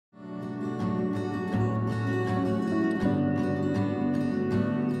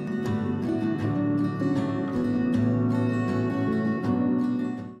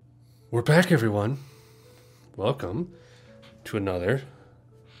We're back, everyone. Welcome to another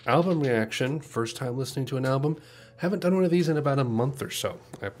album reaction. First time listening to an album. Haven't done one of these in about a month or so.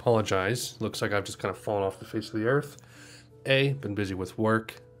 I apologize. Looks like I've just kind of fallen off the face of the earth. A, been busy with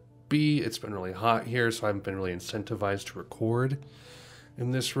work. B, it's been really hot here, so I haven't been really incentivized to record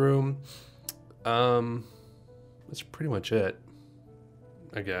in this room. That's pretty much it,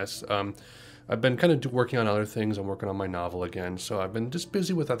 I guess. I've been kind of working on other things. I'm working on my novel again, so I've been just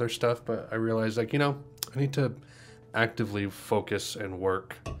busy with other stuff, but I realized, like, I need to actively focus and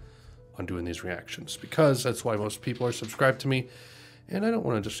work on doing these reactions, because that's why most people are subscribed to me, and I don't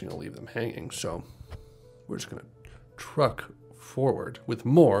want to just, leave them hanging, so we're just going to truck forward with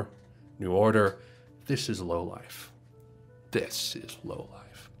more New Order. This is Low Life. This is Low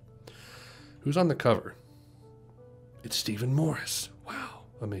Life. Who's on the cover? It's Stephen Morris. Wow,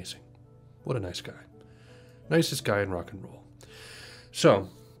 amazing. What a nice guy. Nicest guy in rock and roll. So,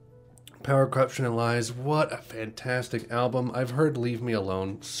 Power, Corruption, and Lies. What a fantastic album. I've heard Leave Me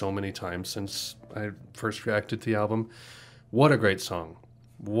Alone so many times since I first reacted to the album. What a great song.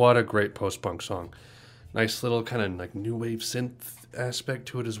 What a great post-punk song. Nice little kind of like new wave synth aspect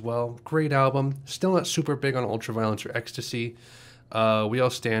to it as well. Great album. Still not super big on Ultraviolence or Ecstasy. We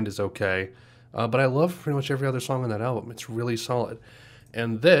All Stand is okay. But I love pretty much every other song on that album. It's really solid.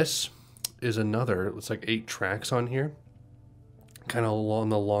 And this is another, it's like 8 tracks on here, kind of on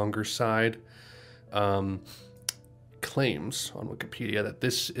the longer side. Claims on Wikipedia that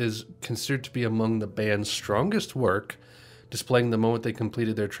this is considered to be among the band's strongest work, displaying the moment they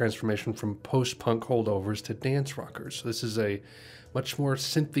completed their transformation from post-punk holdovers to dance rockers. So this is a much more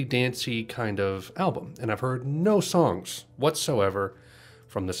synthy, dancey kind of album, and I've heard no songs whatsoever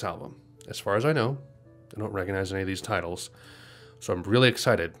from this album. As far as I know, I don't recognize any of these titles, so I'm really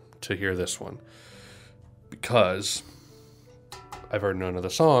excited to hear this one, because I've heard none of the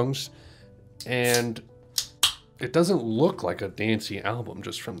songs, and it doesn't look like a dancey album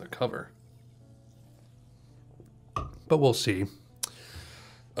just from the cover. But we'll see.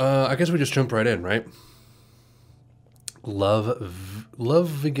 I guess we just jump right in, right? Love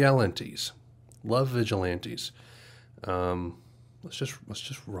Vigilantes. Love Vigilantes. Let's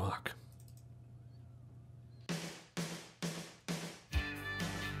just rock.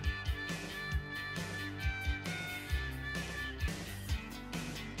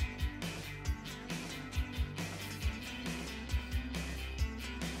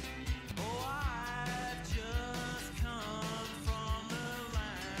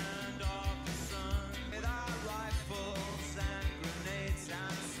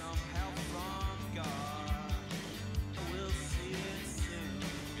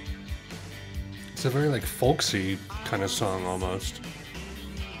 It's a very like folksy kind of song almost.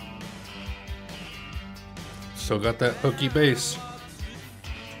 Still got that hooky bass.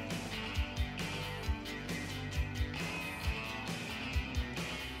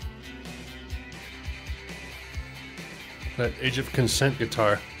 That Age of Consent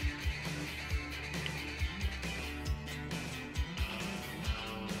guitar.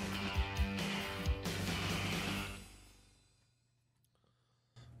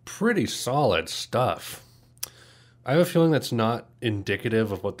 Pretty solid stuff. I have a feeling that's not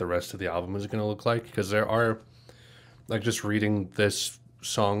indicative of what the rest of the album is going to look like, because there are, like, just reading this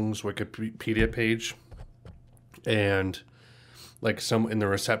song's Wikipedia page, and like in the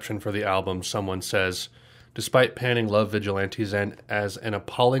reception for the album, someone says, despite panning Love Vigilantes as an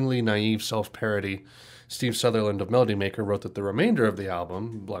appallingly naive self-parody, Steve Sutherland of Melody Maker wrote that the remainder of the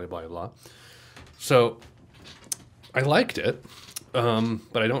album, blah, blah, blah. So I liked it.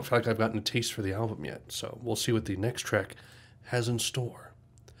 But I don't feel like I've gotten a taste for the album yet, so we'll see what the next track has in store.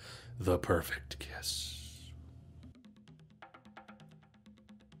 The Perfect Kiss.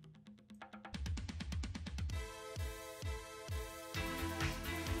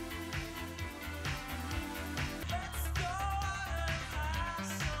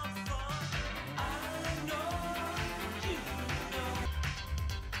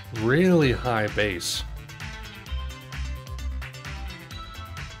 Really high bass.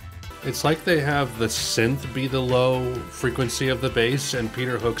 It's like they have the synth be the low frequency of the bass, and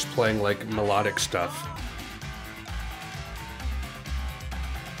Peter Hook's playing like melodic stuff.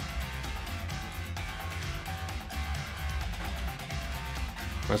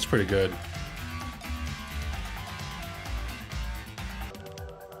 That's pretty good.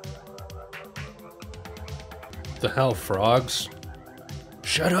 The hell, frogs?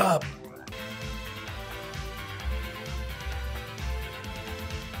 Shut up!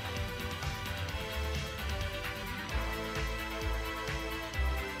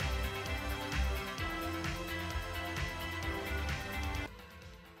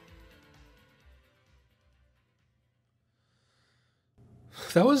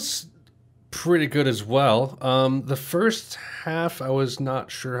 That was pretty good as well. The first half, I was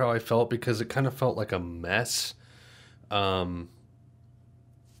not sure how I felt because it kind of felt like a mess. Um,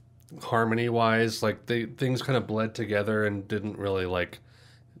 Harmony wise, like things kind of bled together and didn't really like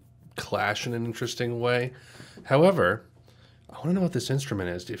clash in an interesting way. However, I want to know what this instrument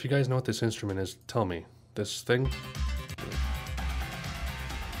is. If you guys know what this instrument is, tell me. This thing?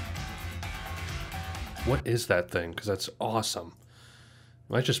 What is that thing? Because that's awesome.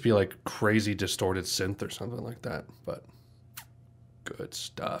 It might just be like crazy distorted synth or something like that, but good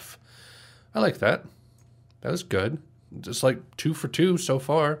stuff. I like that. That was good. Just like 2 for 2 so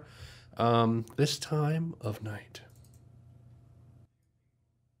far. This time of night.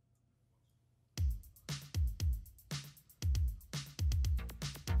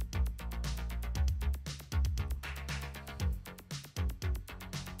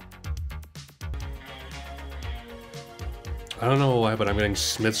 I don't know why, but I'm getting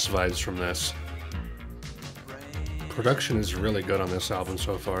Smith's vibes from this. Production is really good on this album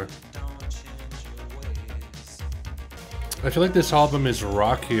so far. I feel like this album is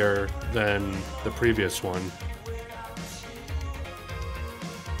rockier than the previous one.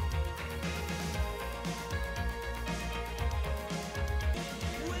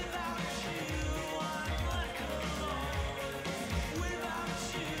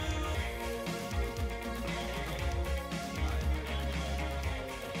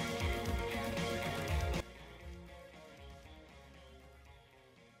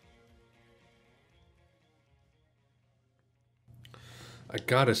 I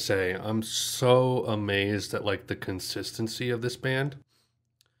gotta say, I'm so amazed at like the consistency of this band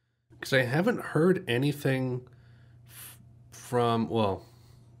because I haven't heard anything from, well,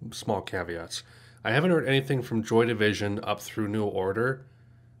 small caveats. I haven't heard anything from Joy Division up through New Order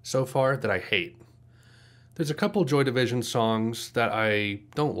so far that I hate. There's a couple Joy Division songs that I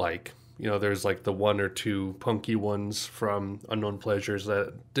don't like. You know, there's like the 1 or 2 punky ones from Unknown Pleasures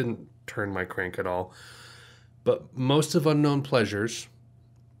that didn't turn my crank at all. But most of Unknown Pleasures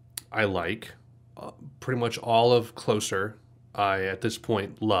I like. Pretty much all of Closer I, at this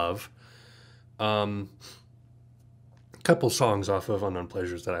point, love. A couple songs off of Unknown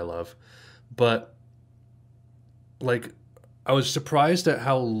Pleasures that I love. But, like, I was surprised at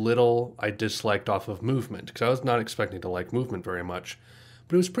how little I disliked off of Movement, because I was not expecting to like Movement very much.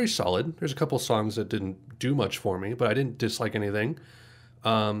 But it was pretty solid. There's a couple songs that didn't do much for me, but I didn't dislike anything.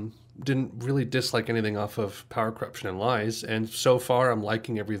 Didn't really dislike anything off of Power, Corruption, and Lies, and so far I'm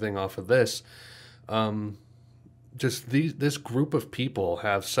liking everything off of this. This group of people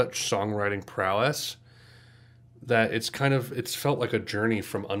have such songwriting prowess that it's felt like a journey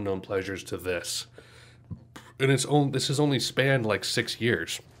from Unknown Pleasures to this. And this has only spanned like 6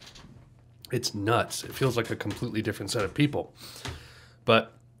 years. It's nuts. It feels like a completely different set of people.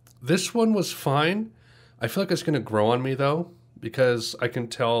 But this one was fine. I feel like it's going to grow on me though, because I can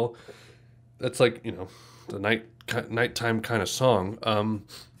tell that's like, you know, the nighttime kind of song. Kind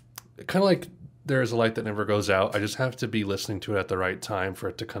of like There Is a Light That Never Goes Out. I just have to be listening to it at the right time for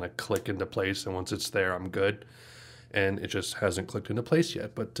it to kind of click into place. And once it's there, I'm good. And it just hasn't clicked into place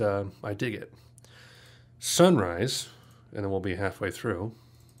yet, but I dig it. Sunrise, and then we'll be halfway through.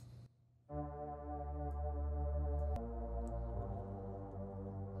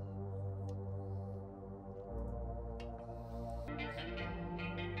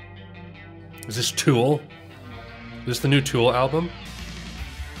 Is this Tool? Is this the new Tool album?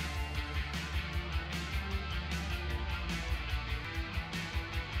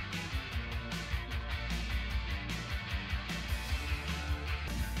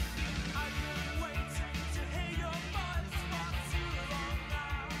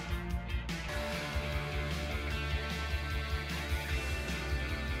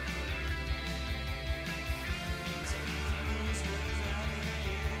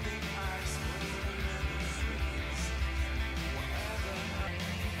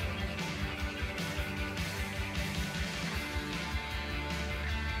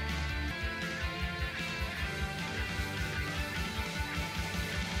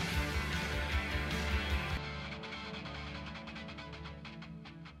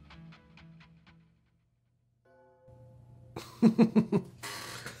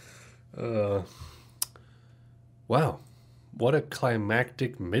 Wow, what a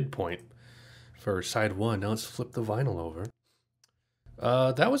climactic midpoint for side 1. Now let's flip the vinyl over.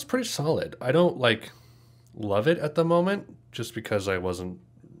 That was pretty solid. I don't like love it at the moment just because I wasn't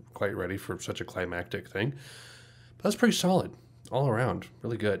quite ready for such a climactic thing. But that's pretty solid all around.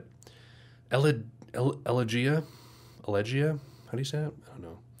 Really good. Elegia? Elegia? How do you say it? I don't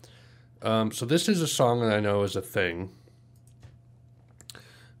know. So this is a song that I know is a thing.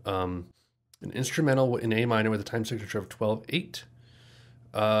 An instrumental in A minor with a time signature of 12/8.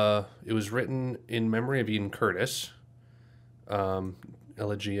 It was written in memory of Ian Curtis.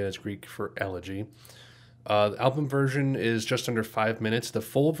 Elegia is Greek for elegy. The album version is just under 5 minutes. The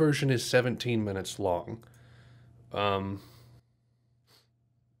full version is 17 minutes long. I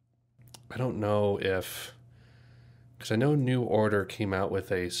don't know if... Because I know New Order came out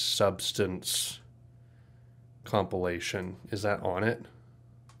with a Substance compilation. Is that on it?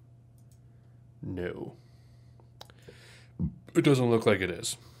 No. It doesn't look like it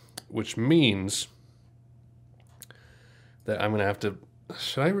is. Which means that I'm going to have to...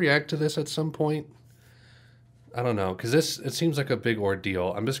 Should I react to this at some point? I don't know, because it seems like a big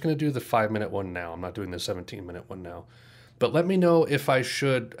ordeal. I'm just going to do the 5-minute one now. I'm not doing the 17-minute one now. But let me know if I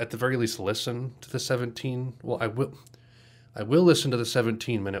should, at the very least, listen to the 17. Well, I will listen to the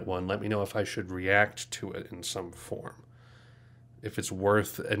 17-minute one. Let me know if I should react to it in some form. If it's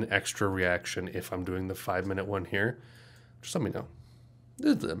worth an extra reaction if I'm doing the 5-minute one here. Just let me know.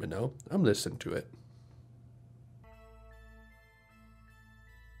 Just let me know. I'm listening to it.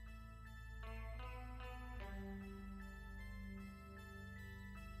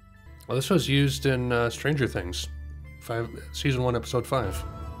 Well, this was used in Stranger Things, season 1, episode 5.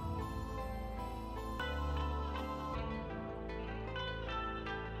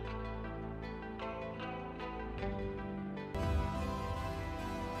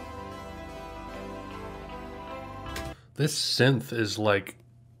 This synth is like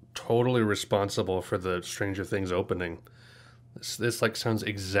totally responsible for the Stranger Things opening. This like sounds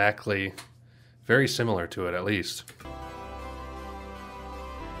exactly very similar to it, at least.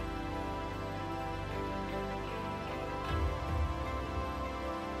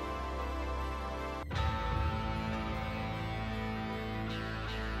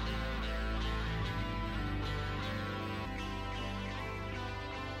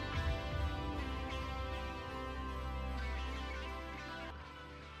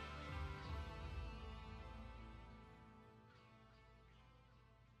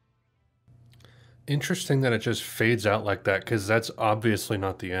 Interesting that it just fades out like that, because that's obviously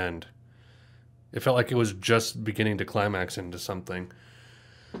not the end. It felt like it was just beginning to climax into something.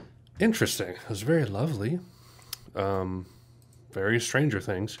 Interesting. It was very lovely. Very Stranger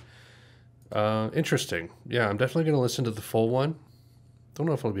Things. Interesting. Yeah, I'm definitely going to listen to the full one. Don't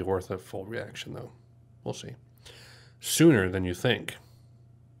know if it'll be worth a full reaction, though. We'll see. Sooner than you think.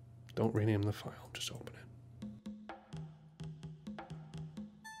 Don't rename the file. Just open it.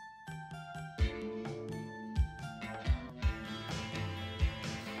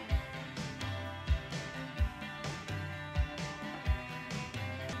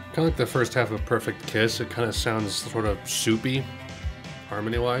 Kind of like the first half of Perfect Kiss. It kind of sounds sort of soupy,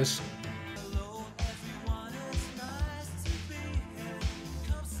 harmony-wise.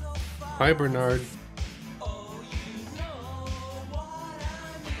 Hi, Bernard.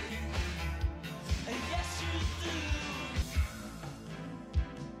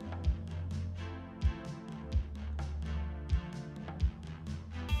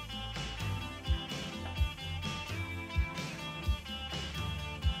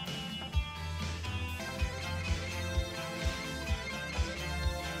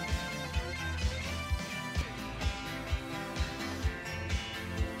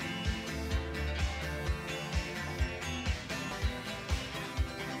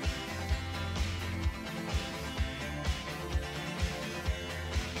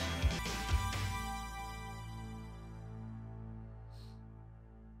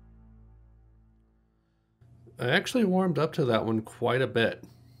 I actually warmed up to that one quite a bit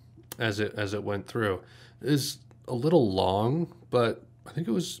as it went through. It is a little long, but I think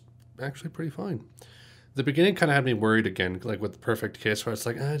it was actually pretty fine. The beginning kind of had me worried again, like with the Perfect Kiss, where it's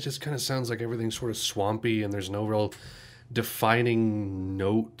like, it just kind of sounds like everything's sort of swampy and there's no real defining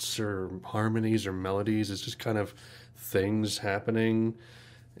notes or harmonies or melodies. It's just kind of things happening,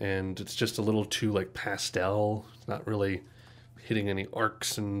 and it's just a little too like pastel. It's not really hitting any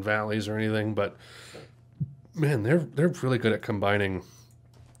arcs and valleys or anything, but man, they're really good at combining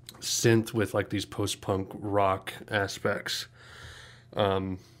synth with like these post-punk rock aspects.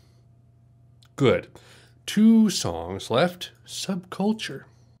 Good. 2 songs left. Subculture.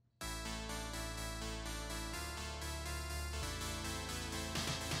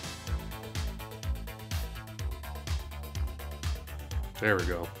 There we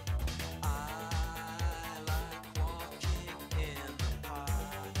go.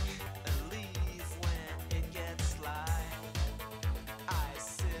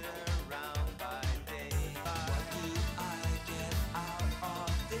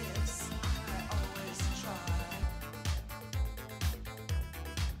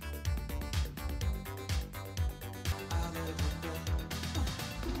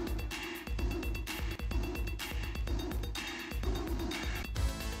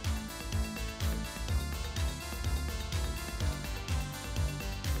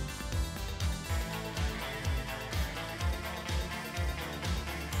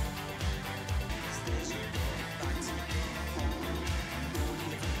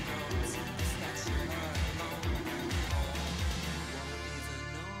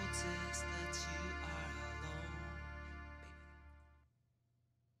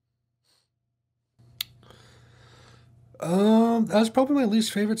 That was probably my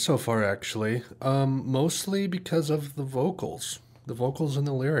least favorite so far, actually. Mostly because of the vocals. The vocals and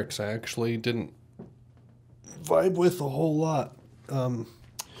the lyrics I actually didn't vibe with a whole lot.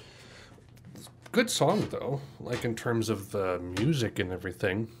 Good song, though, like in terms of the music and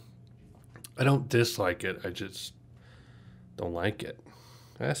everything. I don't dislike it, I just don't like it.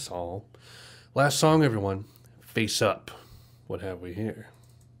 That's all. Last song, everyone. Face Up. What have we here?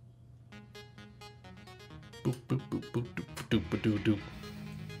 Boop, boop, boop, boop, doop, doop, doop, doop.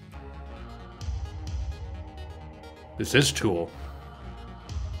 This is Tool.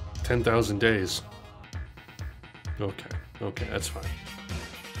 10,000 Days. Okay, that's fine.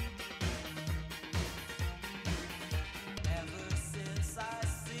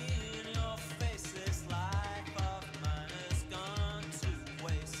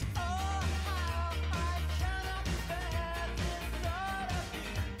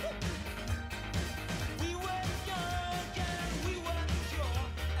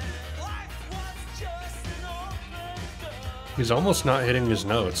 He's almost not hitting his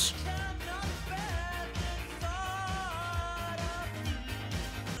notes.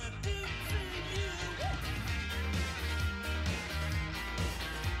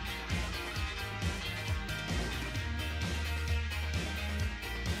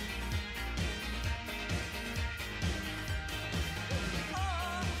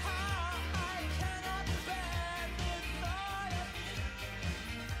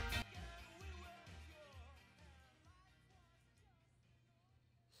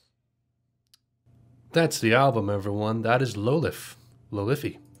 That's the album, everyone. That is Lolif.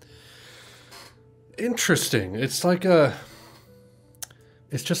 Lolify. Interesting. It's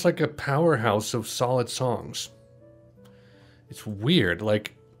just like a powerhouse of solid songs. It's weird.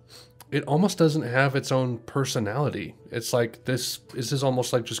 Like, it almost doesn't have its own personality. It's like this is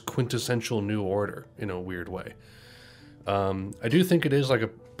almost like just quintessential New Order in a weird way. I do think it is like a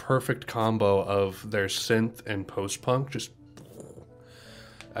perfect combo of their synth and post-punk. Just,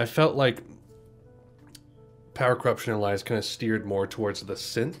 I felt like Power, Corruption, and Lies kind of steered more towards the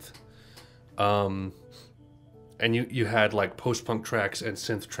synth. And you had like post-punk tracks and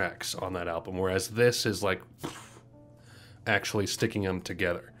synth tracks on that album, whereas this is like actually sticking them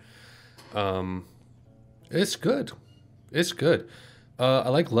together. It's good. It's good. I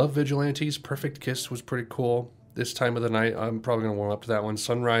like Love Vigilantes. Perfect Kiss was pretty cool. This time of the night, I'm probably going to warm up to that one.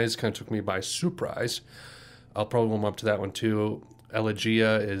 Sunrise kind of took me by surprise. I'll probably warm up to that one too.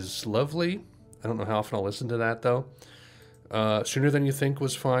 Elegia is lovely. I don't know how often I'll listen to that, though. Sooner Than You Think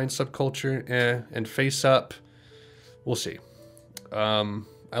was fine. Subculture, eh. And Face Up, we'll see.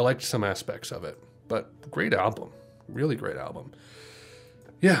 I liked some aspects of it. But great album. Really great album.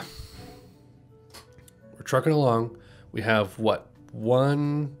 Yeah. We're trucking along. We have, what?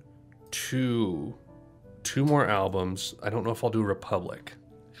 Two more albums. I don't know if I'll do Republic.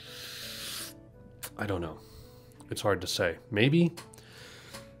 I don't know. It's hard to say. Maybe.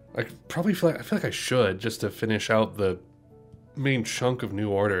 I feel like I should, just to finish out the main chunk of New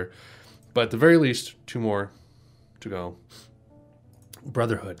Order. But at the very least, two more to go.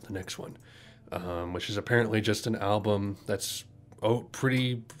 Brotherhood, the next one, which is apparently just an album that's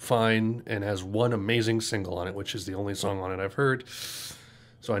pretty fine and has one amazing single on it, which is the only song on it I've heard.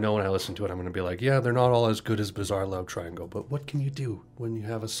 So I know when I listen to it, I'm going to be like, yeah, they're not all as good as Bizarre Love Triangle, but what can you do when you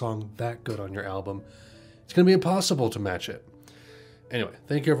have a song that good on your album? It's going to be impossible to match it. Anyway,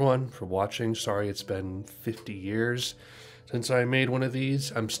 thank you everyone for watching. Sorry it's been 50 years since I made one of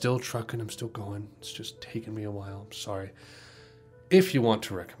these. I'm still trucking, I'm still going. It's just taking me a while, I'm sorry. If you want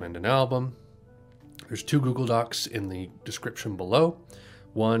to recommend an album, there's 2 Google Docs in the description below.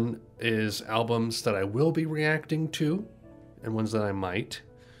 One is albums that I will be reacting to, and ones that I might,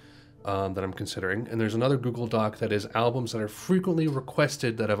 that I'm considering. And there's another Google Doc that is albums that are frequently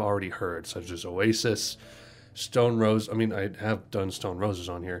requested that I've already heard, such as Oasis, Stone Rose, I mean, I have done Stone Roses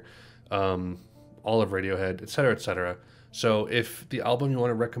on here, all of Radiohead, etc., etc. So if the album you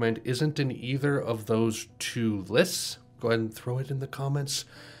want to recommend isn't in either of those 2 lists, go ahead and throw it in the comments,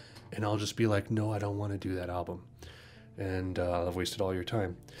 and I'll just be like, no, I don't want to do that album. And I've wasted all your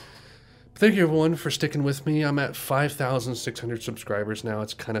time. Thank you, everyone, for sticking with me. I'm at 5,600 subscribers now.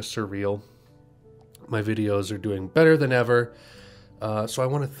 It's kind of surreal. My videos are doing better than ever. So I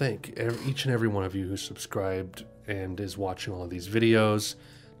want to thank each and every one of you who subscribed and is watching all of these videos,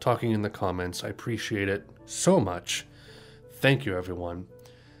 talking in the comments. I appreciate it so much. Thank you, everyone.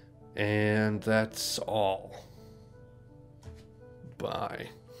 And that's all. Bye.